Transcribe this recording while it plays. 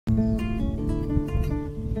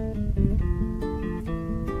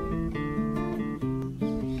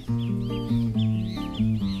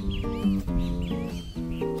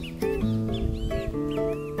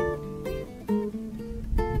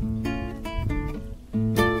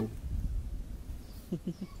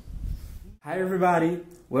Hi everybody,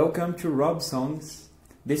 welcome to Robsongs.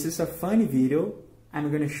 This is a funny video. I'm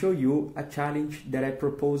going to show you a challenge that I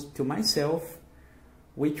proposed to myself,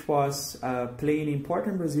 which was playing an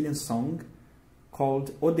important Brazilian song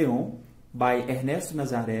called Odeon by Ernesto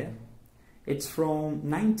Nazareth. It's from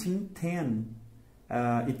 1910.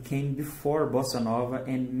 It came before Bossa Nova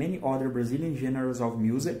and many other Brazilian genres of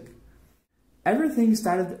music. Everything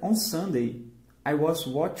started on Sunday. I was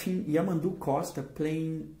watching Yamandu Costa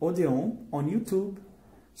playing Odeon on YouTube,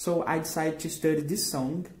 so I decided to study this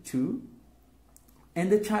song too.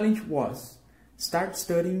 And the challenge was start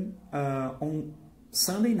studying on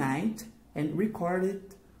Sunday night and record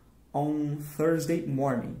it on Thursday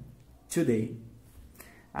morning, today.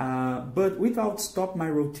 But without stop my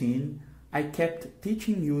routine, I kept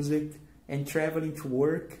teaching music and traveling to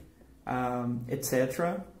work,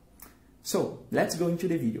 etc. So let's go into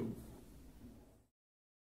the video.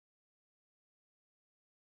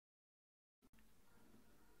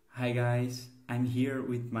 Hi guys, I'm here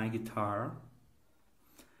with my guitar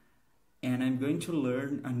and I'm going to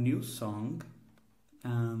learn a new song.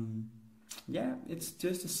 Yeah, it's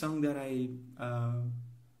just a song that I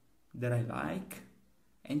like,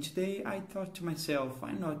 and today I thought to myself,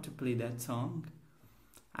 why not to play that song?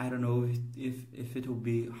 I don't know if it will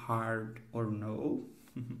be hard or no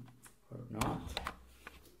or not.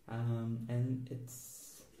 And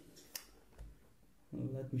it's,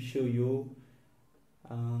 let me show you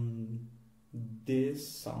this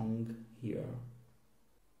song here.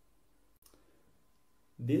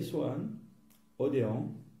 This one,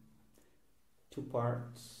 Odeon, 2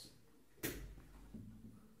 parts.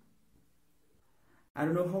 I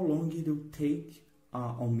don't know how long it will take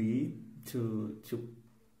on me to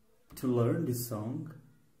learn this song.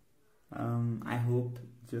 I hope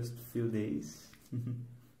just a few days,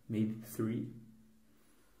 maybe 3,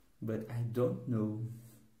 but I don't know.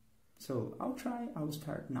 So I'll try, I'll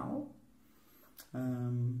start now,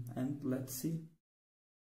 and let's see.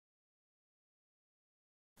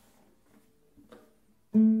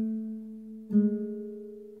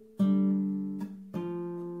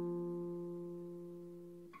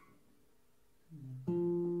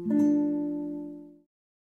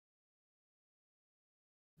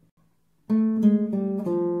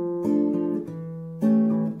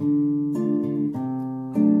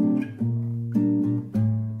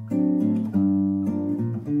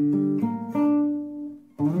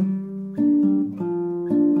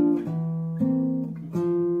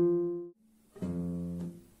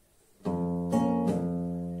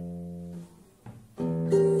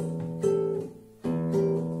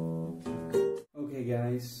 Okay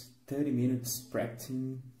guys, 30 minutes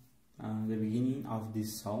practicing the beginning of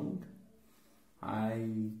this song.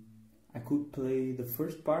 I could play the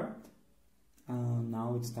first part.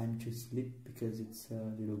 Now it's time to sleep because it's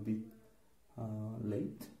a little bit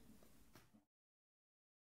late.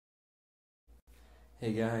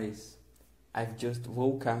 Hey guys, I've just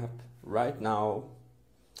woke up right now,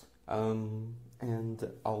 and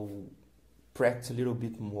I'll practice a little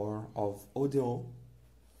bit more of Odeon.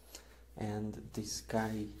 And the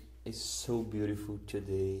sky is so beautiful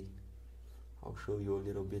today. I'll show you a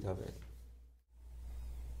little bit of it.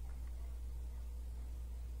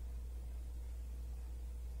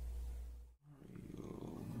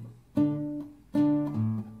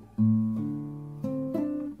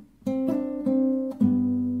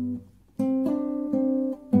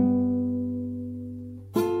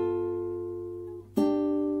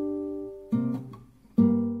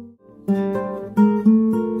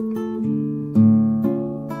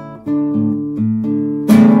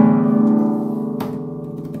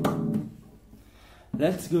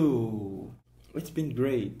 Let's go! It's been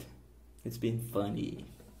great. It's been funny.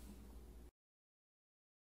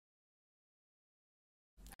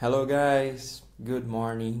 Hello guys, good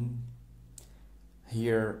morning.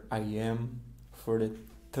 Here I am for the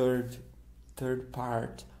third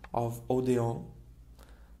part of Odeon.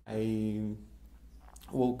 I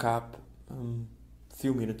woke up a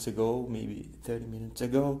few minutes ago, maybe 30 minutes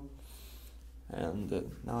ago, and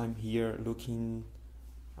now I'm here looking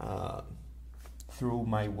through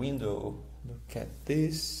my window. Look at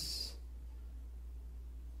this.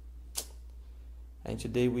 And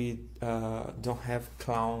today we don't have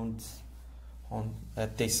clouds on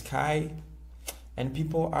the sky, and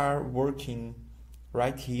people are working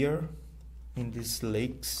right here in these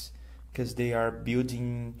lakes because they are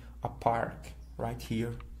building a park right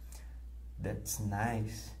here. That's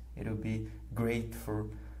nice. It'll be great for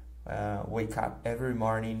wake up every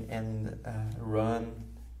morning and run.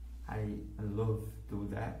 I love do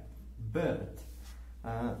that, but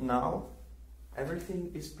now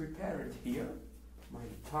everything is prepared here. My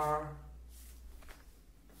guitar,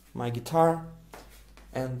 my guitar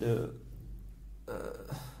and the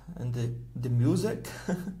music.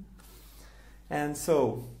 And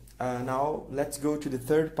so now let's go to the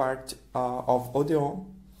third part of Odeon.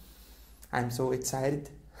 I'm so excited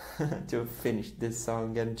to finish this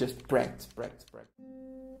song and just practice.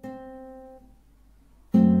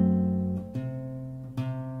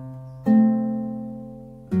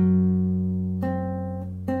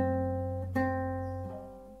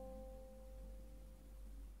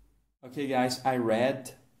 Okay guys, I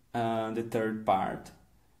read the third part.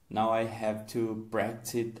 Now I have to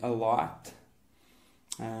practice it a lot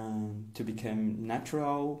to become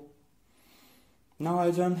natural. Now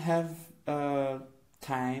I don't have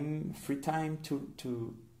free time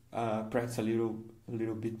to practice a little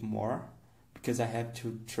bit more, because I have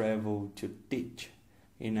to travel to teach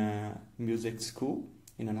in a music school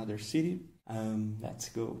in another city. Let's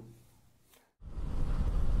go.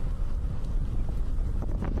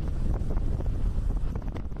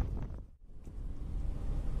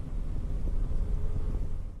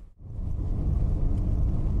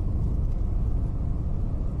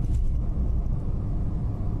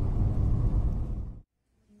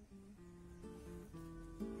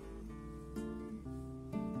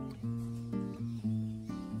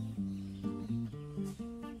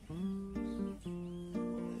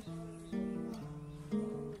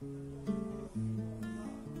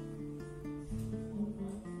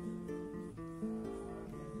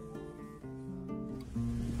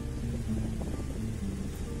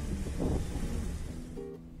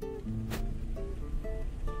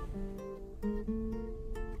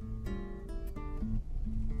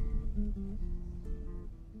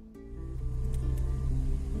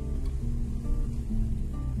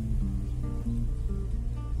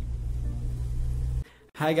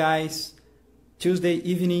 Hi guys, Tuesday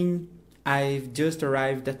evening, I've just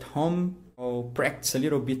arrived at home. I'll practice a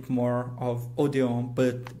little bit more of Odeon,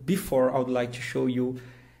 but before I would like to show you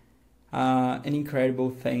an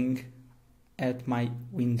incredible thing at my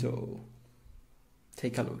window.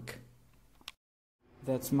 Take a look.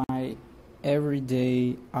 That's my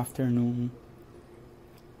everyday afternoon.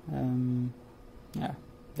 Yeah,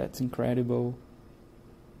 that's incredible.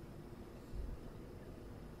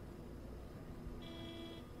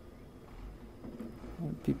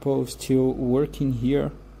 People still working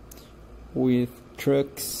here with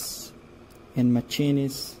trucks and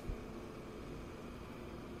machines.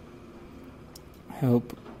 I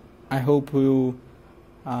hope we'll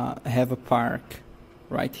have a park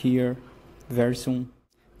right here very soon.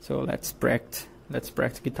 So let's practice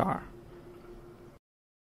guitar.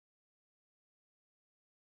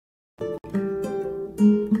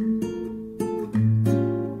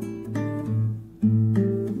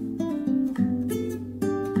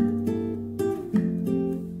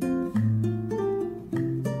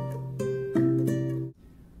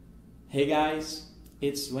 Hey guys,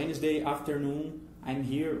 it's Wednesday afternoon. I'm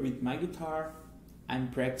here with my guitar.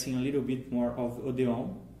 I'm practicing a little bit more of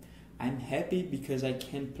Odeon. I'm happy because I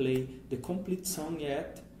can't play the complete song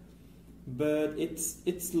yet, but it's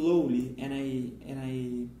slowly, and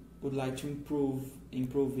I would like to improve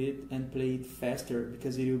it and play it faster,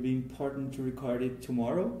 because it will be important to record it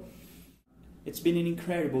tomorrow. It's been an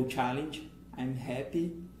incredible challenge. I'm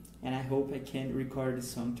happy, and I hope I can record the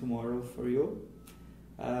song tomorrow for you.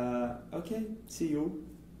 Okay, see you.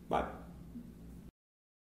 Bye.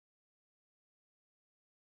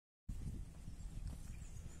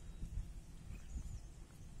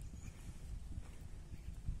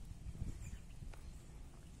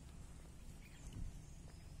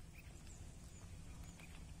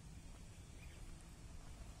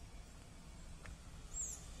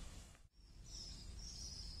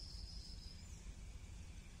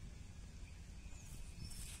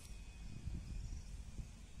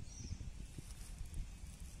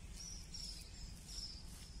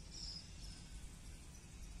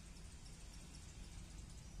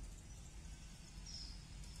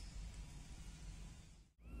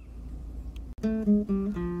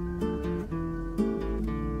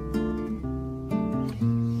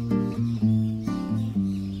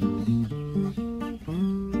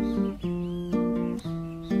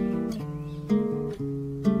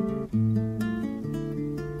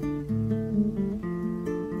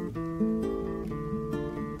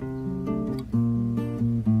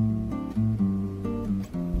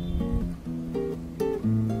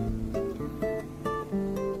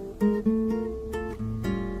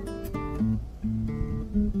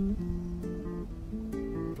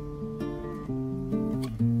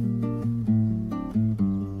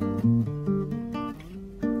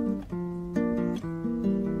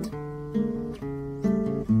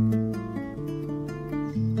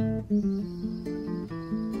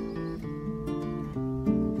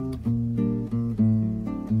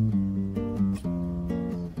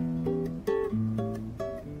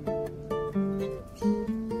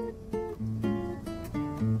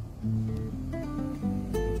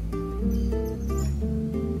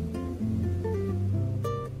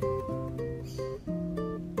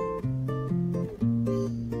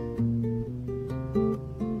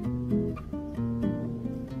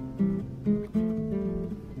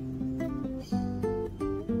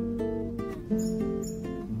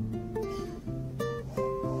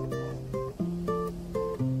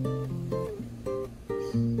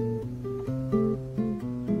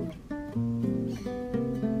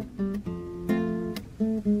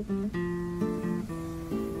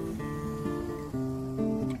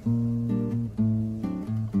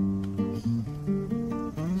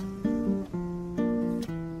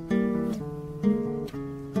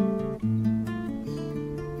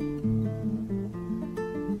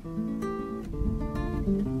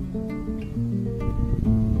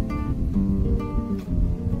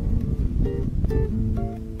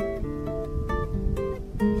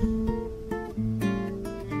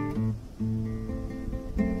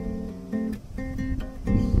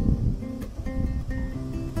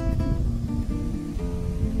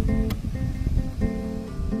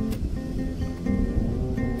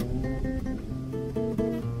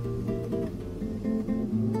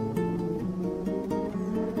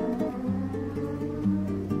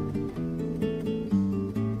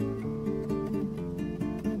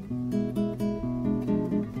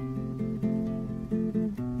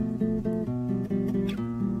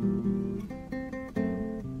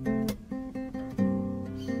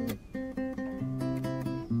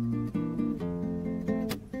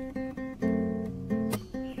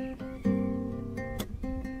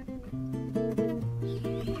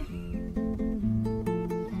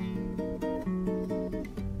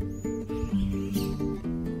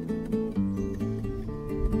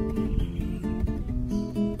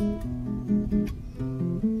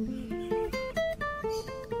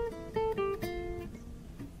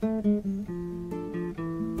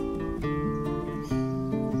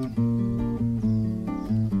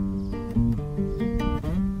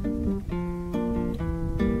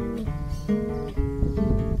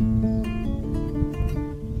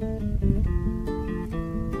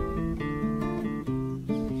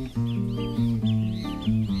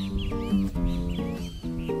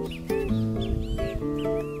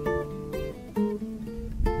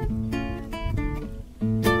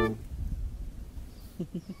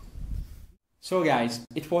 So guys,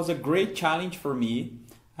 it was a great challenge for me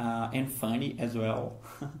and funny as well.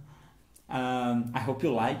 I hope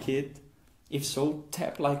you like it. If so,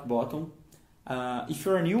 tap like button. If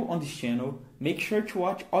you're new on this channel, make sure to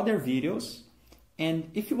watch other videos. And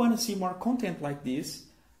if you want to see more content like this,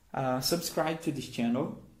 subscribe to this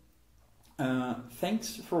channel.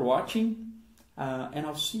 Thanks for watching and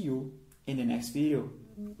I'll see you in the next video.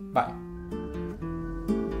 Bye.